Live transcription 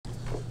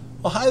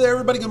Well, hi there,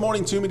 everybody. Good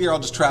morning.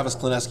 Meteorologist Travis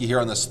Klineski here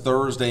on this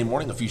Thursday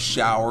morning. A few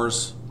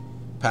showers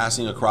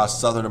passing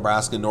across southern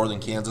Nebraska and northern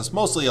Kansas,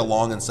 mostly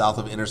along and south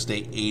of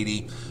Interstate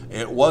 80.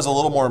 It was a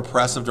little more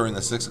impressive during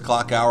the 6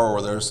 o'clock hour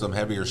where there's some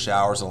heavier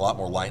showers and a lot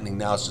more lightning.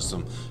 Now it's just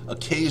some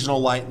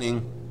occasional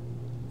lightning.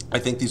 I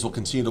think these will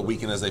continue to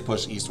weaken as they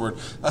push eastward.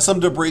 Some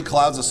debris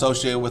clouds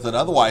associated with it.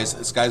 Otherwise,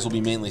 skies will be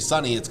mainly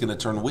sunny. It's going to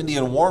turn windy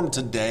and warm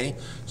today.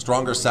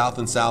 Stronger south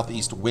and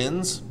southeast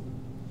winds.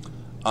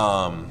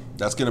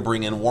 That's going to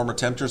bring in warmer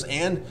temperatures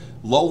and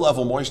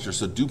low-level moisture.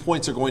 So dew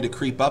points are going to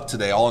creep up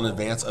today, all in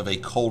advance of a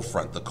cold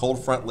front. The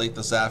cold front late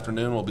this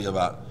afternoon will be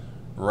about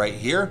right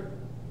here.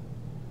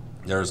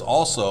 There's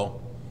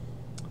also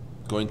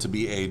going to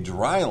be a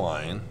dry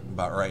line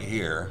about right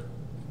here.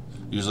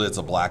 Usually it's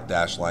a black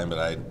dash line, but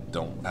I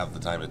don't have the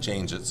time to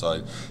change it. So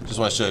I just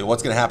want to show you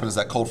what's going to happen is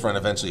that cold front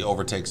eventually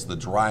overtakes the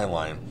dry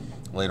line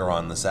later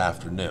on this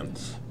afternoon.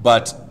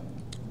 But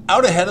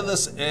out ahead of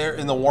this air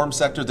in the warm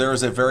sector, there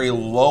is a very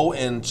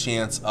low-end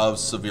chance of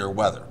severe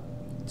weather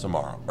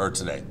tomorrow, or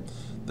today,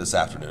 this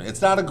afternoon.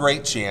 It's not a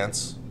great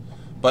chance,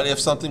 but if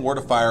something were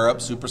to fire up,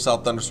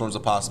 supercell thunderstorms a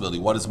possibility.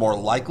 What is more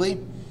likely?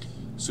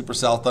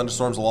 Supercell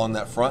thunderstorms along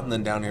that front and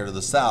then down here to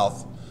the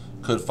south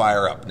could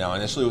fire up. Now,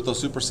 initially with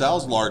those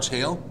supercells, large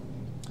hail,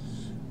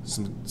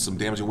 some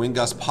damaging wind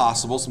gusts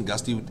possible, some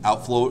gusty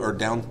outflow or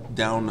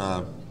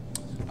downdraft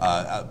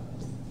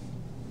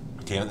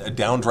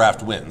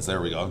winds.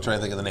 There we go. I'm trying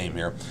to think of the name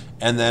here.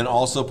 And then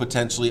also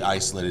potentially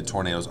isolated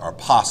tornadoes are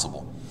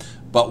possible.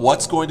 But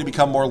what's going to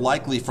become more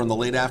likely from the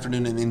late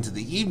afternoon and into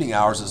the evening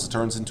hours is it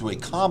turns into a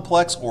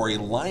complex or a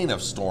line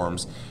of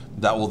storms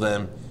that will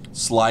then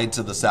slide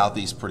to the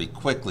southeast pretty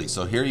quickly.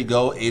 So here you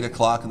go, 8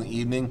 o'clock in the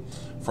evening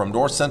from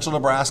north central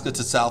Nebraska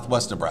to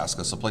southwest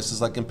Nebraska. So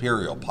places like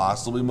Imperial,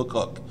 possibly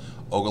McCook,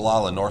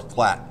 Ogallala, North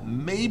Platte,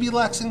 maybe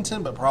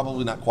Lexington, but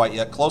probably not quite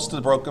yet. Close to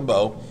the Broken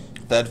Bow,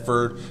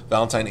 Thedford,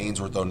 Valentine,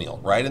 Ainsworth, O'Neill.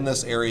 Right in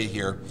this area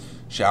here,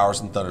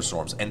 showers and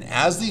thunderstorms. And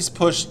as these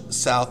push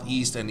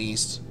southeast and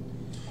east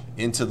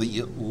into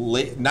the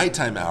late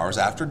nighttime hours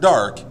after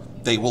dark,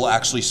 they will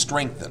actually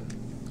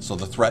strengthen. So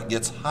the threat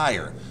gets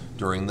higher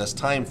during this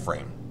time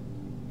frame.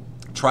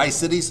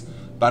 Tri-Cities,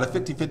 about a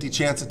 50-50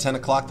 chance at 10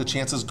 o'clock. The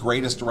chance is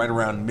greatest right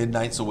around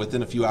midnight, so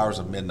within a few hours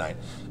of midnight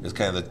is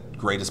kind of the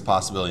greatest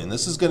possibility. And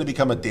this is going to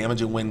become a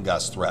damaging wind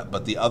gust threat,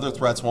 but the other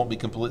threats won't be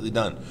completely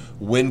done.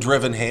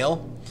 Wind-driven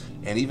hail,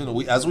 and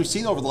even as we've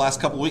seen over the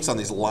last couple of weeks on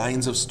these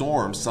lines of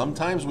storms,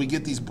 sometimes we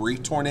get these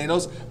brief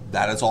tornadoes.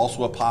 That is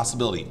also a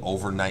possibility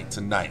overnight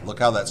tonight. Look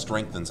how that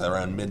strengthens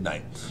around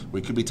midnight.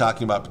 We could be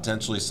talking about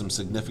potentially some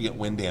significant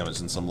wind damage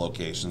in some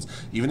locations,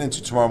 even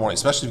into tomorrow morning,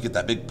 especially if you get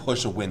that big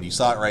push of wind. You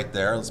saw it right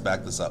there. Let's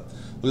back this up.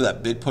 Look at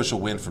that big push of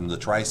wind from the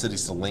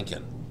Tri-Cities to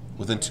Lincoln.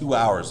 Within 2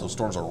 hours, those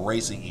storms are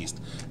racing east,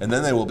 and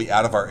then they will be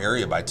out of our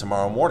area by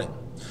tomorrow morning.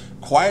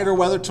 Quieter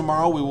weather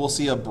tomorrow. We will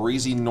see a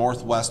breezy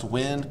northwest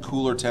wind,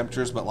 cooler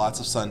temperatures, but lots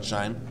of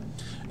sunshine.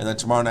 And then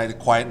tomorrow night, a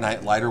quiet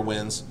night, lighter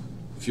winds,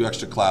 a few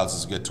extra clouds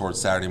as we get towards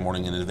Saturday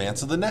morning in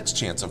advance of the next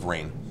chance of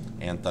rain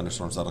and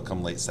thunderstorms that'll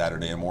come late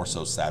Saturday and more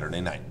so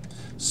Saturday night.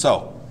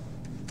 So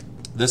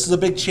this is a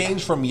big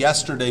change from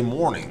yesterday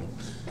morning.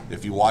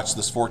 If you watched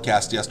this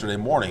forecast yesterday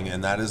morning,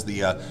 and that is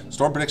the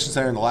Storm Prediction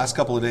Center in the last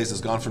couple of days has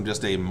gone from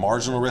just a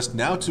marginal risk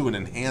now to an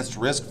enhanced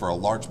risk for a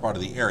large part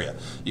of the area.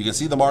 You can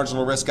see the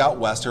marginal risk out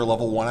west here,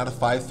 level 1 out of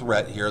 5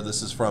 threat here.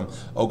 This is from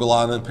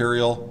Ogallala and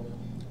Imperial,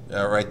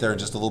 right there,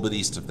 just a little bit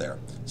east of there.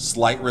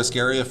 Slight risk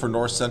area for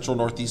north central,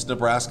 northeast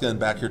Nebraska, and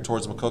back here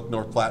towards McCook,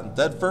 North Platte, and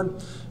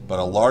Thedford. But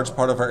a large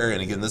part of our area,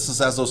 and again, this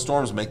is as those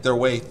storms make their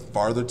way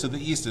farther to the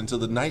east into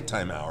the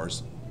nighttime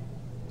hours,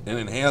 an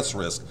enhanced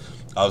risk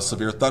of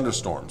severe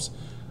thunderstorms.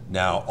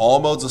 Now, all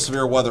modes of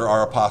severe weather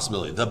are a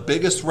possibility. The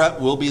biggest threat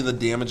will be the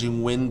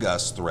damaging wind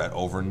gust threat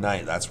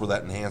overnight. That's where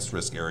that enhanced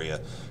risk area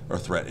or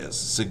threat is.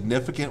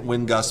 Significant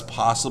wind gusts,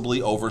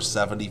 possibly over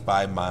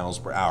 75 miles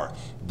per hour.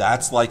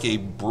 That's like a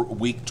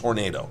weak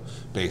tornado,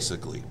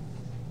 basically.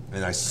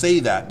 And I say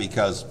that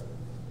because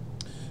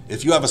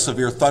if you have a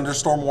severe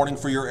thunderstorm warning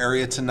for your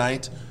area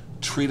tonight,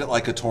 treat it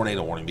like a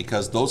tornado warning,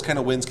 because those kind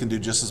of winds can do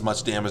just as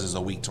much damage as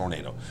a weak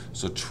tornado.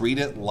 So treat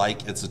it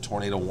like it's a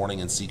tornado warning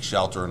and seek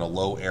shelter in a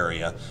low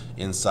area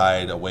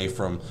inside, away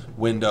from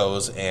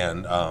windows,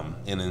 and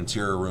in an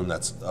interior room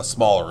that's a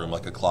smaller room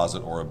like a closet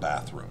or a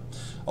bathroom.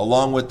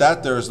 Along with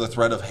that, there's the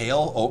threat of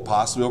hail,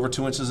 possibly over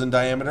 2 inches in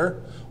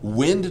diameter,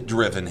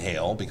 wind-driven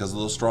hail because of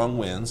those strong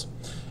winds,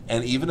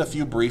 and even a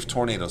few brief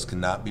tornadoes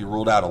cannot be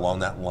ruled out along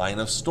that line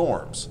of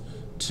storms.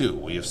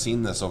 We have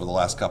seen this over the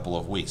last couple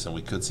of weeks, and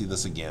we could see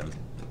this again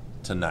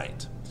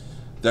tonight.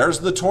 There's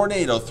the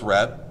tornado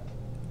threat.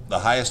 The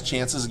highest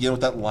chances, again,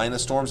 with that line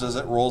of storms as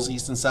it rolls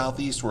east and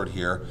southeastward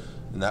here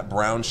in that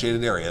brown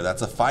shaded area.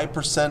 That's a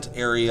 5%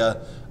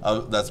 area.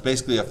 That's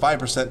basically a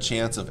 5%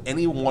 chance of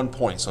any one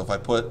point. So if I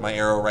put my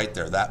arrow right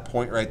there, that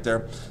point right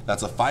there,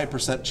 that's a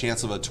 5%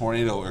 chance of a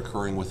tornado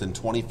occurring within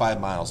 25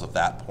 miles of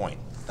that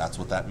point. That's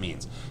what that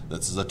means.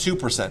 This is a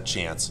 2%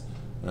 chance.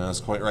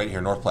 It's quite right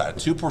here, North Platte.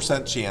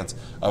 2% chance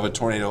of a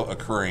tornado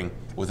occurring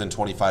within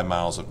 25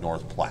 miles of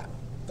North Platte.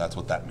 That's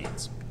what that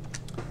means.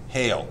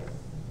 Hail.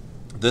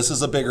 This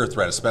is a bigger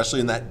threat, especially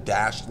in that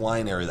dashed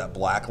line area, that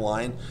black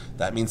line.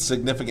 That means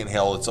significant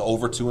hail. It's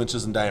over 2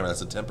 inches in diameter.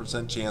 That's a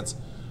 10% chance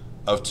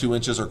of 2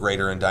 inches or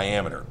greater in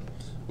diameter.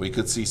 We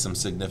could see some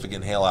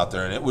significant hail out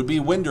there, and it would be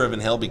wind-driven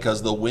hail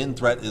because the wind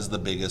threat is the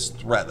biggest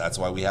threat. That's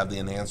why we have the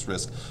enhanced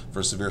risk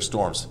for severe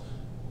storms.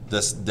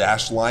 This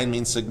dashed line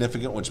means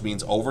significant, which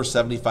means over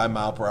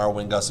 75-mile-per-hour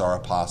wind gusts are a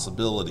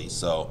possibility.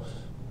 So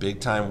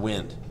big-time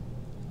wind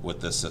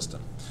with this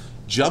system.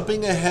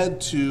 Jumping ahead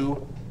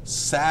to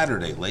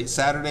Saturday, late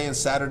Saturday and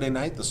Saturday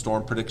night, the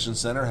Storm Prediction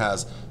Center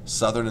has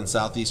southern and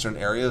southeastern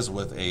areas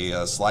with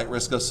a slight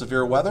risk of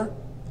severe weather,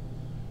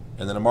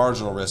 and then a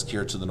marginal risk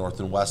here to the north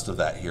and west of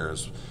that here.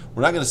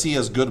 We're not going to see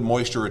as good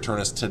moisture return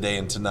as today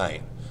and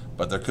tonight,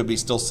 but there could be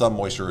still some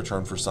moisture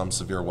return for some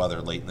severe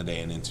weather late in the day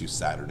and into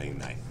Saturday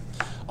night.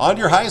 On to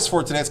your highs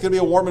for today. It's going to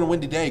be a warm and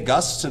windy day.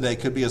 Gusts today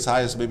could be as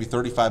high as maybe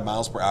 35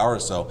 miles per hour or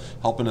so,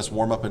 helping us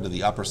warm up into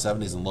the upper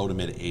 70s and low to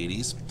mid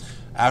 80s.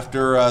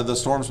 After the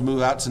storms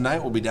move out tonight,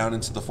 we'll be down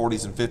into the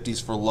 40s and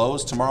 50s for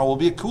lows. Tomorrow will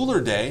be a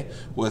cooler day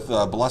with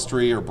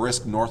blustery or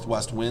brisk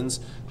northwest winds.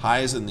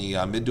 Highs in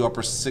the mid to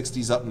upper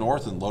 60s up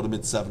north and low to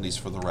mid 70s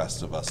for the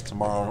rest of us.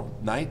 Tomorrow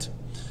night,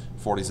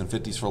 40s and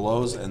 50s for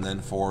lows, and then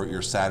for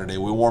your Saturday,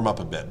 we warm up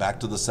a bit, back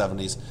to the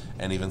 70s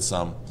and even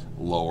some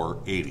lower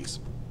 80s.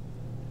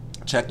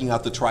 Checking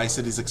out the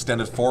Tri-Cities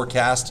extended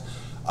forecast.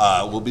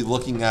 We'll be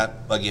looking at,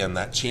 again,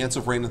 that chance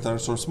of rain and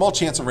thunderstorms. Small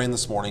chance of rain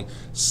this morning,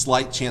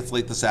 slight chance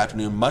late this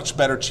afternoon, much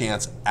better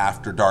chance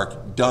after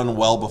dark, done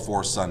well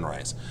before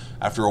sunrise.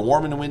 After a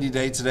warm and windy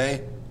day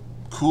today,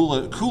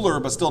 cooler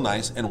but still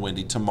nice and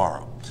windy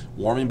tomorrow.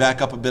 Warming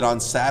back up a bit on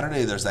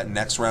Saturday. There's that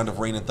next round of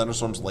rain and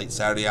thunderstorms late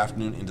Saturday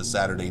afternoon into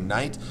Saturday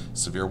night.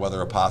 Severe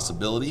weather a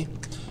possibility.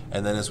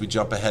 And then as we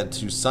jump ahead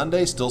to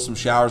Sunday, still some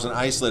showers and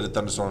isolated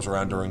thunderstorms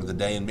around during the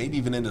day and maybe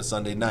even into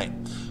Sunday night.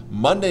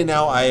 Monday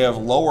now, I have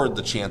lowered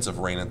the chance of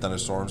rain and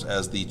thunderstorms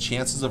as the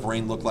chances of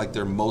rain look like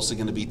they're mostly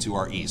going to be to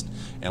our east.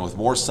 And with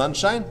more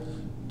sunshine,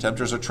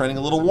 temperatures are trending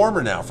a little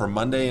warmer now for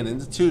Monday and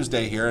into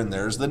Tuesday here. And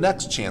there's the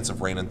next chance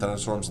of rain and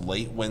thunderstorms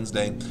late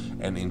Wednesday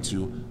and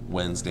into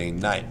Wednesday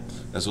night.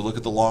 As we look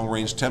at the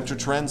long-range temperature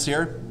trends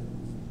here,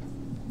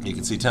 you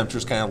can see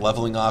temperatures kind of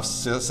leveling off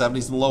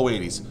 70s and low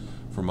 80s.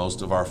 For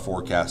most of our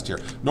forecast here.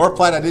 North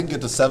Platte, I didn't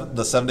get the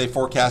 7-day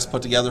forecast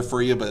put together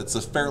for you, but it's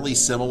a fairly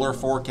similar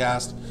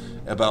forecast.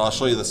 But I'll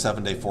show you the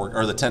 7-day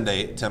or the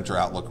 10-day temperature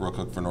outlook real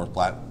quick for North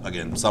Platte.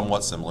 Again,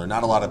 somewhat similar.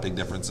 Not a lot of big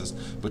differences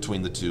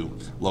between the two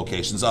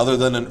locations, other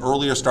than an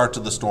earlier start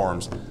to the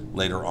storms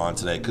later on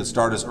today. Could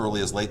start as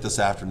early as late this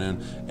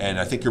afternoon, and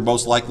I think your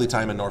most likely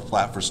time in North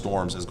Platte for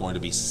storms is going to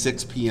be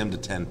 6 p.m. to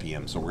 10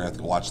 p.m., so we're going to have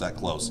to watch that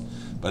close.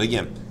 But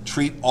again,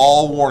 treat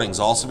all warnings,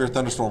 all severe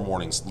thunderstorm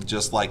warnings,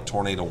 just like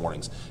tornado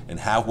warnings, and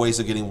have ways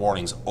of getting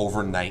warnings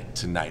overnight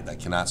tonight. I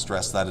cannot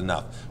stress that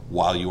enough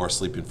while you are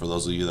sleeping for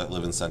those of you that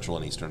live in central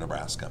and eastern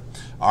Nebraska.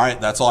 All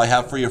right, that's all I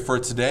have for you for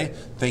today.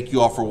 Thank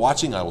you all for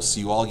watching. I will see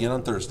you all again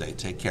on Thursday.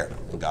 Take care,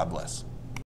 and God bless.